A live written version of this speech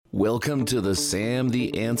Welcome to the Sam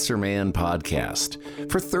the Answer Man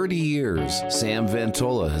podcast. For 30 years, Sam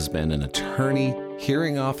Ventola has been an attorney,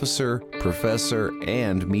 hearing officer, professor,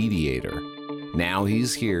 and mediator. Now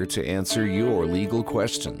he's here to answer your legal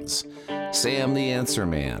questions. Sam the Answer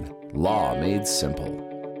Man, law made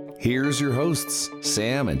simple. Here's your hosts,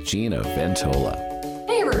 Sam and Gina Ventola.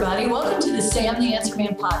 Hey everybody, welcome to the Sam the Answer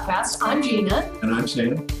Man podcast. I'm Gina. And I'm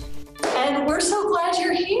Sam. And we're so glad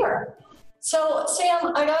you're here. So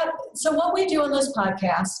Sam, so what we do on this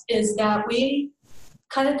podcast is that we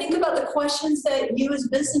kind of think about the questions that you as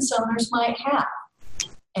business owners might have.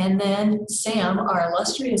 And then Sam, our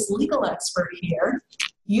illustrious legal expert here,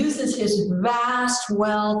 uses his vast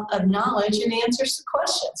wealth of knowledge and answers the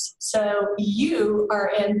questions. So you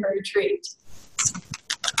are in for a treat.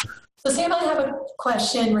 So Sam, I have a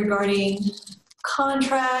question regarding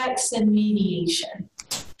contracts and mediation.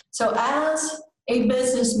 So as a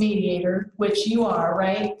business mediator, which you are,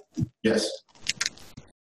 right? Yes.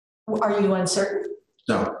 Are you uncertain?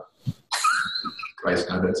 No. Christ,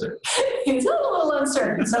 not uncertain. He's a little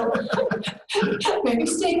uncertain, so maybe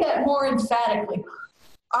state that more emphatically.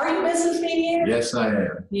 Are you a business mediator? Yes, I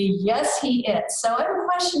am. Yes, he is. So I have a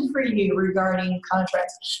question for you regarding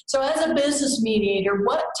contracts. So as a business mediator,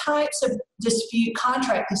 what types of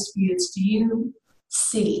contract disputes do you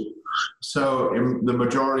see? So in the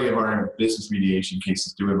majority of our business mediation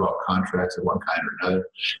cases do involve contracts of one kind or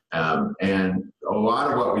another. And a lot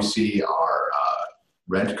of what we see are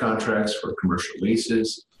rent contracts for commercial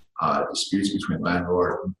leases, disputes between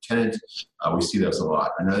landlord and tenant. We see those a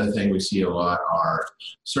lot. Another thing we see a lot are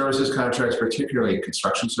services contracts, particularly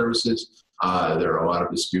construction services. There are a lot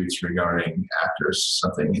of disputes regarding after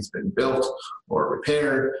something has been built or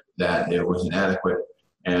repaired that it was inadequate.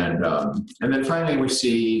 And then finally, we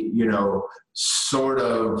see, sort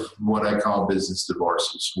of what I call business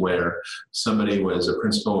divorces, where somebody was a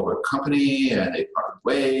principal of a company and they parted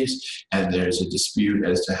ways, and there's a dispute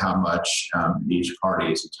as to how much each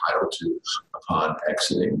party is entitled to upon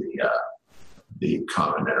exiting the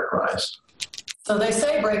common enterprise. So they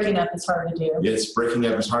say breaking up is hard to do. Yes, breaking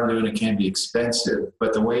up is hard to do and it can be expensive.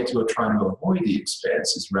 But the way to try to avoid the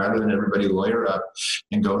expense is rather than everybody lawyer up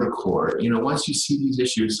and go to court, once you see these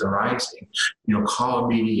issues arising, call a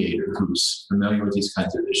mediator who's familiar with these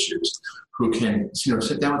kinds of issues, who can,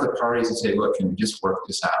 sit down with the parties and say, look, can we just work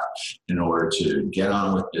this out in order to get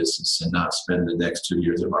on with business and not spend the next 2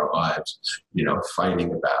 years of our lives,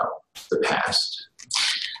 fighting about the past.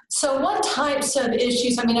 So what types of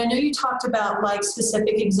issues, I know you talked about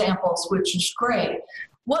specific examples, which is great.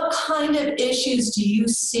 What kind of issues do you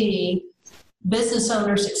see business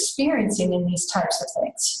owners experiencing in these types of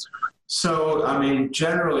things? So,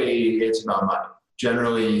 generally it's about money.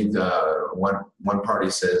 Generally, the one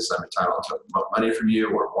party says, I'm entitled to money from you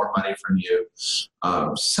or more money from you.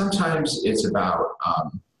 Sometimes it's about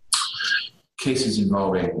cases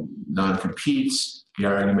involving non-competes. The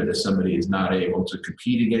argument that somebody is not able to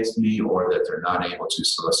compete against me, or that they're not able to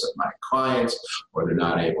solicit my clients, or they're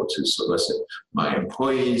not able to solicit my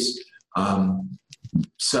employees.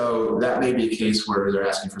 So that may be a case where they're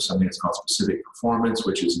asking for something that's called specific performance,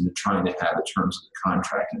 which is trying to have the terms of the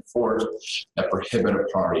contract enforced that prohibit a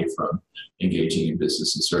party from engaging in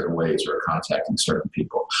business in certain ways or contacting certain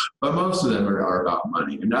people. But most of them are about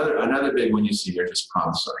money. Another big one you see are just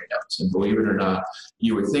promissory notes. And believe it or not,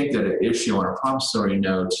 you would think that an issue on a promissory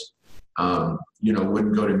note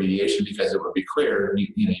wouldn't go to mediation because it would be clear,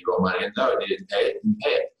 you owe money and no, you didn't pay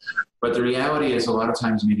it. But the reality is a lot of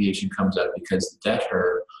times mediation comes up because the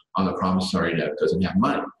debtor on the promissory note doesn't have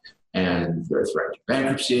money. And they're threatening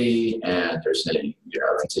bankruptcy, and they're saying, if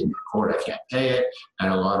I take you to court, I can't pay it.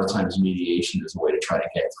 And a lot of times mediation is a way to try to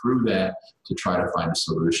get through that, to try to find a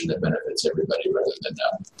solution that benefits everybody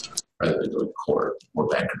rather than going to court or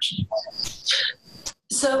bankruptcy.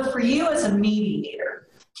 So for you as a mediator,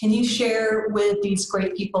 can you share with these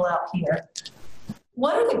great people out here,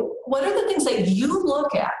 what are the things that you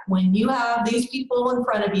look at when you have these people in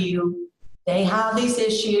front of you? They have these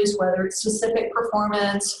issues, whether it's specific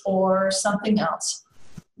performance or something else.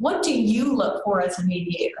 What do you look for as a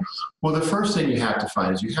mediator? Well, the first thing you have to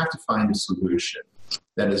find is you have to find a solution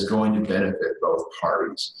that is going to benefit both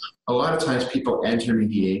parties. A lot of times people enter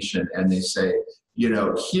mediation and they say,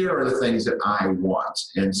 here are the things that I want,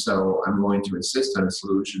 and so I'm going to insist on a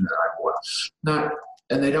solution that I want.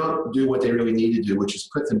 And they don't do what they really need to do, which is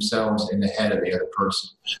put themselves in the head of the other person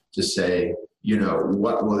to say,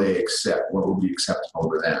 what will they accept? What will be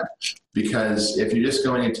acceptable to them? Because if you're just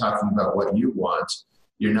going and talking about what you want,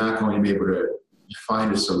 you're not going to be able to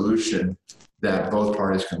find a solution that both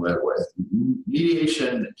parties can live with.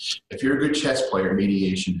 Mediation, if you're a good chess player,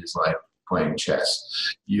 mediation is like playing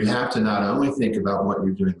chess. You have to not only think about what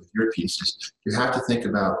you're doing with your pieces, you have to think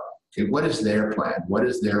about, okay, what is their plan? What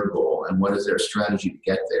is their goal? And what is their strategy to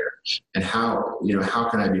get there? And how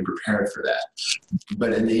can I be prepared for that?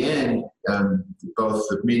 But in the end, both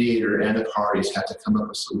the mediator and the parties have to come up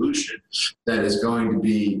with a solution that is going to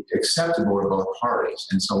be acceptable to both parties.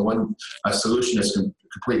 And so a solution that's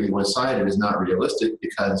completely one-sided is not realistic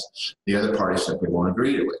because the other party simply won't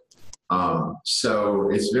agree to it. So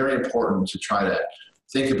it's very important to try to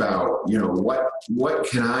think about, what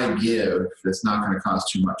can I give that's not going to cause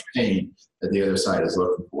too much pain that the other side is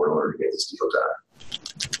looking for in order to get this deal done.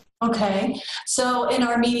 Okay. So in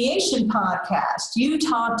our mediation podcast, you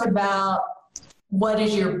talked about what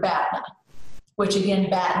is your BATNA, which again,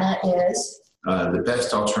 BATNA is? The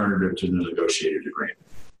best alternative to the negotiated agreement.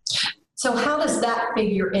 So how does that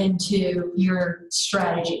figure into your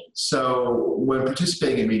strategy? So when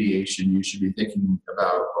participating in mediation, you should be thinking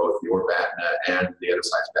about both your BATNA and the other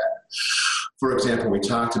side's BATNA. For example, we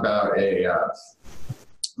talked about a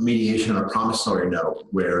mediation on a promissory note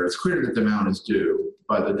where it's clear that the amount is due,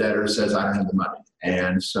 but the debtor says, I don't have the money.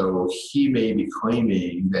 And so he may be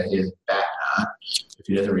claiming that his BATNA, if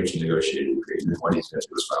he doesn't reach a negotiated agreement, what he's going to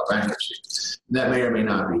do is file bankruptcy. That may or may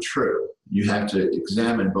not be true. You have to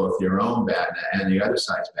examine both your own BATNA and the other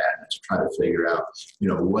side's BATNA to try to figure out,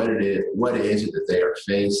 what is it that they are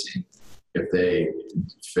facing if they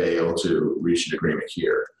fail to reach an agreement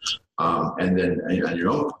here. And then on your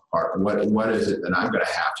own part, what is it that I'm going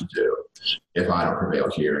to have to do if I don't prevail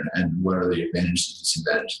here? And what are the advantages and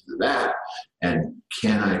disadvantages of that? And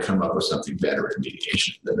can I come up with something better in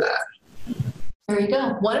mediation than that? There you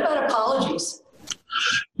go. What about apologies?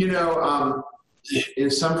 In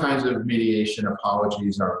some kinds of mediation,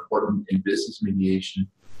 apologies are important. In business mediation,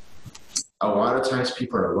 a lot of times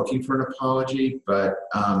people are looking for an apology, but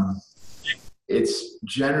it's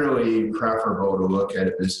generally preferable to look at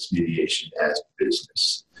a business mediation as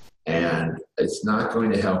business. And it's not going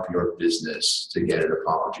to help your business to get an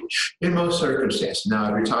apology in most circumstances. Now,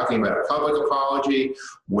 if you're talking about a public apology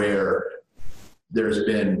where there's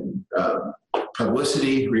been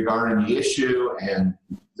publicity regarding the issue and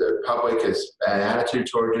the public has bad attitude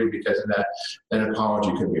towards you because of that, then an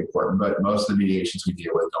apology could be important. But most of the mediations we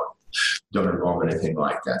deal with don't involve anything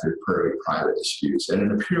like that. They're purely private disputes. And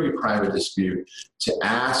in a purely private dispute, to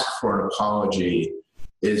ask for an apology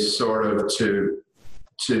is sort of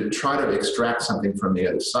to try to extract something from the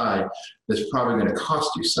other side that's probably going to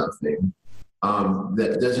cost you something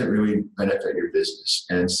that doesn't really benefit your business.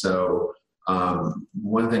 And so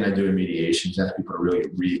one thing I do in mediation is ask people to really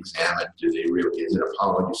re-examine, is an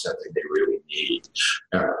apology something they really need?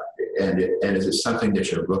 And is it something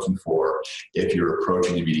that you're looking for if you're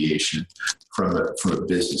approaching the mediation from a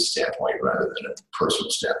business standpoint rather than a personal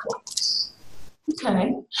standpoint?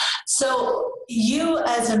 Okay. So you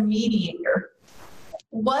as a mediator,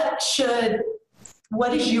 what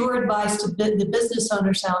is your advice to the business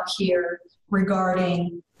owners out here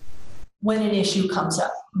regarding when an issue comes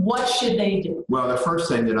up? What should they do? Well, the first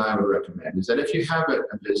thing that I would recommend is that if you have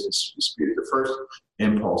a business dispute, the first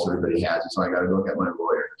impulse everybody has is, I got to go get my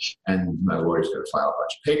lawyer, and my lawyer's going to file a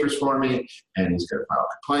bunch of papers for me, and he's going to file a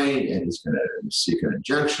complaint, and he's going to seek an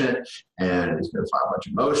injunction, and he's going to file a bunch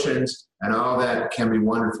of motions, and all that can be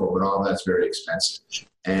wonderful, but all that's very expensive.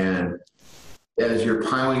 And as you're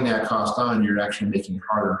piling that cost on, you're actually making it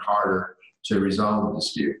harder and harder to resolve the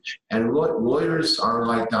dispute. And lawyers are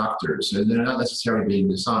like doctors, and they're not necessarily being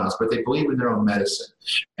dishonest, but they believe in their own medicine.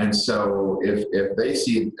 And so if they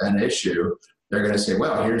see an issue, they're going to say,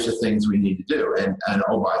 well, here's the things we need to do. And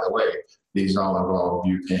oh, by the way, these all involve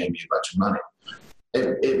you paying me a bunch of money.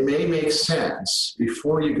 It may make sense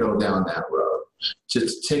before you go down that road to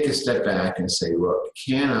take a step back and say, look,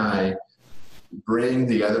 can I bring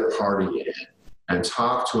the other party in and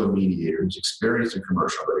talk to a mediator who's experienced in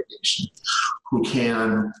commercial litigation, who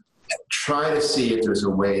can try to see if there's a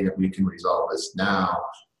way that we can resolve this now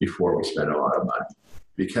before we spend a lot of money.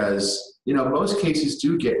 Because, most cases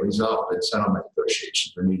do get resolved in settlement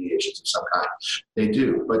negotiations or mediations of some kind. They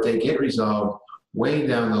do, but they get resolved way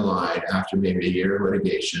down the line after maybe a year of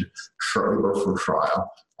litigation, shortly before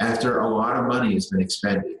trial, after a lot of money has been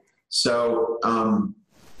expended. So,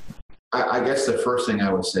 I guess the first thing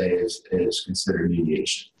I would say is consider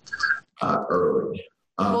mediation early.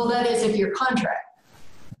 Well, that is if your contract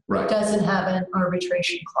doesn't have an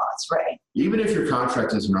arbitration clause, right? Even if your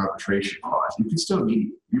contract has an arbitration clause, you can still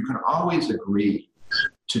mediate. You can always agree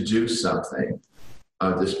to do something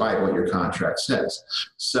despite what your contract says.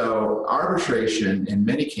 So arbitration, in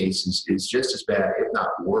many cases, is just as bad, if not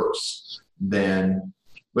worse, than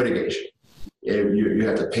litigation. You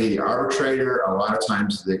have to pay the arbitrator. A lot of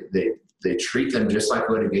times they treat them just like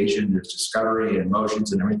litigation. There's discovery and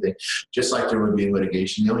motions and everything, just like there would be in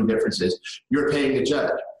litigation. The only difference is you're paying the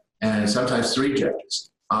judge, and sometimes 3 judges.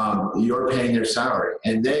 You're paying their salary.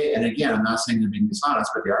 And again, I'm not saying they're being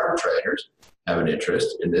dishonest, but the arbitrators have an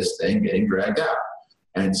interest in this thing getting dragged out.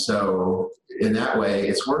 And so in that way,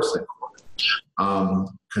 it's worse than court.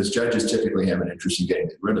 Because judges typically have an interest in getting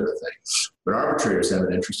rid of the thing. But arbitrators have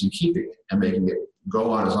an interest in keeping it and making it go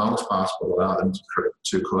on as long as possible, allow them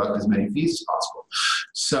to collect as many fees as possible.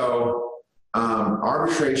 So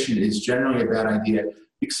arbitration is generally a bad idea,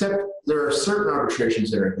 except there are certain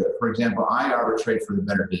arbitrations that are good. For example, I arbitrate for the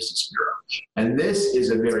Better Business Bureau. And this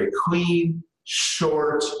is a very clean,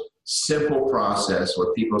 short, simple process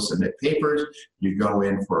where people submit papers. You go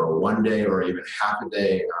in for a 1-day or even half a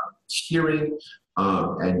day hearing,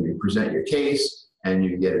 and you present your case and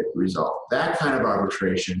you get it resolved. That kind of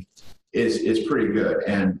arbitration is pretty good.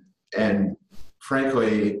 And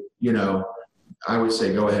frankly, I would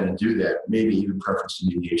say go ahead and do that, maybe even preference to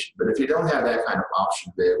mediation. But if you don't have that kind of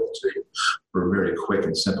option available to you for a very quick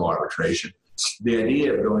and simple arbitration, the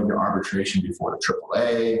idea of going to arbitration before the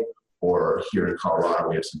AAA, or here in Colorado,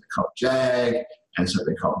 we have something called JAG and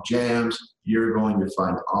something called JAMS, you're going to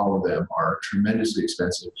find all of them are tremendously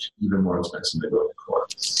expensive, even more expensive than going to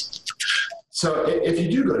court. So if you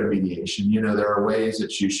do go to mediation, there are ways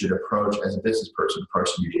that you should approach, as a business person, approach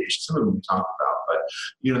mediation. Some of them we talk about, but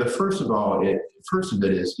the first of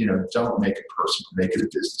it is, don't make it personal, make it a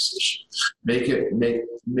business issue. Make it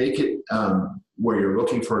where you're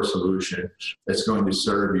looking for a solution that's going to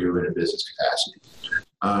serve you in a business capacity.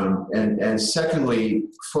 And secondly,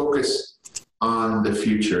 focus on the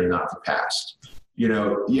future and not the past.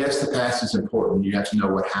 Yes, the past is important. You have to know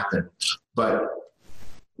what happened, but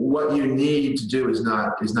what you need to do is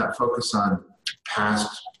not focus on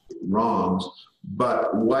past wrongs,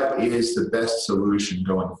 but what is the best solution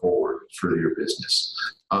going forward for your business.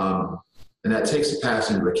 And that takes the past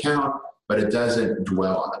into account, but it doesn't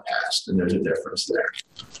dwell on the past, and there's a difference there.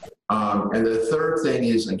 And the third thing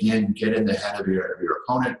is, again, get in the head of your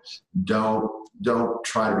opponent. Don't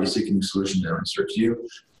try to be seeking a solution that serves you.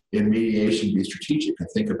 In mediation, be strategic and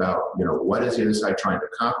think about, what is the other side trying to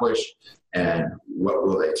accomplish, and what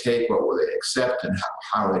will they take, what will they accept, and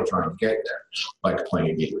how are they trying to get there, like playing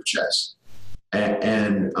a game of chess.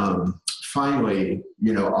 And finally,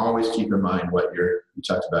 always keep in mind what you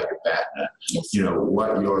talked about your BATNA, yes.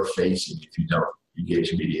 What you're facing if you don't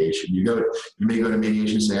engage in mediation. You may go to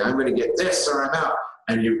mediation and say, I'm going to get this or I'm out.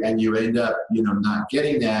 And you end up, not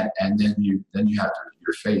getting that. And then you're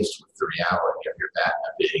faced with the reality of your BATNA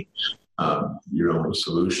being your only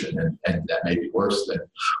solution. And that may be worse than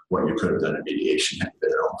what you could have done in mediation had you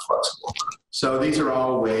been flexible. So these are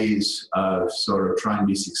all ways of sort of trying to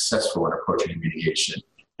be successful in approaching mediation.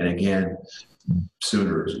 And again,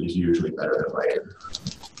 sooner is usually better than later.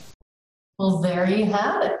 Well, there you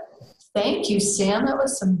have it. Thank you, Sam. That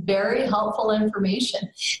was some very helpful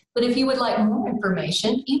information. But if you would like more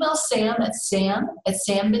information, email Sam at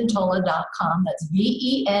samventola.com. That's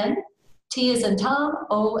VEN, T as in Tom,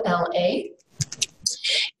 OLA.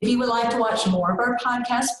 If you would like to watch more of our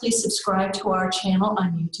podcasts, please subscribe to our channel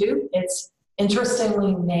on YouTube. It's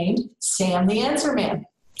interestingly named Sam the Answer Man.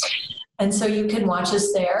 And so you can watch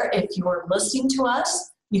us there. If you are listening to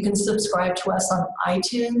us, you can subscribe to us on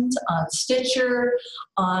iTunes, on Stitcher,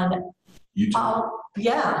 on YouTube.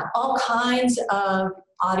 All kinds of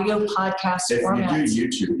audio podcast formats. If you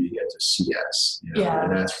do YouTube, you get to see us. Yeah.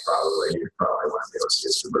 And that's you probably want to be able to see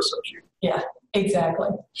us. We're so cute. Yeah, exactly.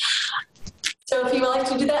 So if you would like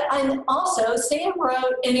to do that, and also Sam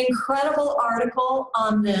wrote an incredible article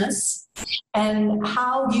on this and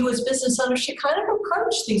how you as business owners should kind of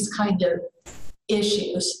approach these kind of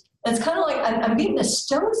issues. It's kind of like, I'm getting a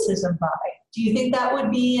stoicism vibe. Do you think that would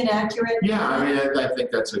be an accurate? Yeah, I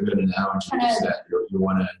think that's a good analogy. You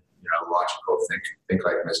want to, logical, think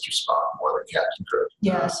like Mr. Spock more than Captain Kirk.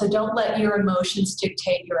 Yeah, so don't let your emotions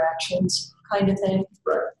dictate your actions, kind of thing.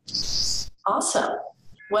 Right. Awesome.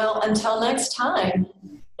 Well, until next time,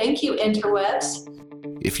 thank you, interwebs.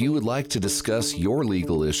 If you would like to discuss your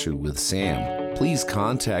legal issue with Sam, please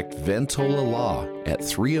contact Ventola Law at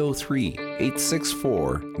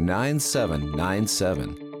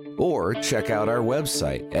 303-864-9797 or check out our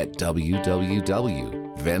website at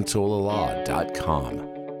www.ventolalaw.com.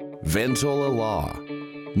 Ventola Law,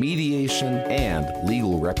 mediation and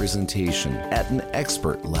legal representation at an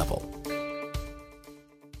expert level.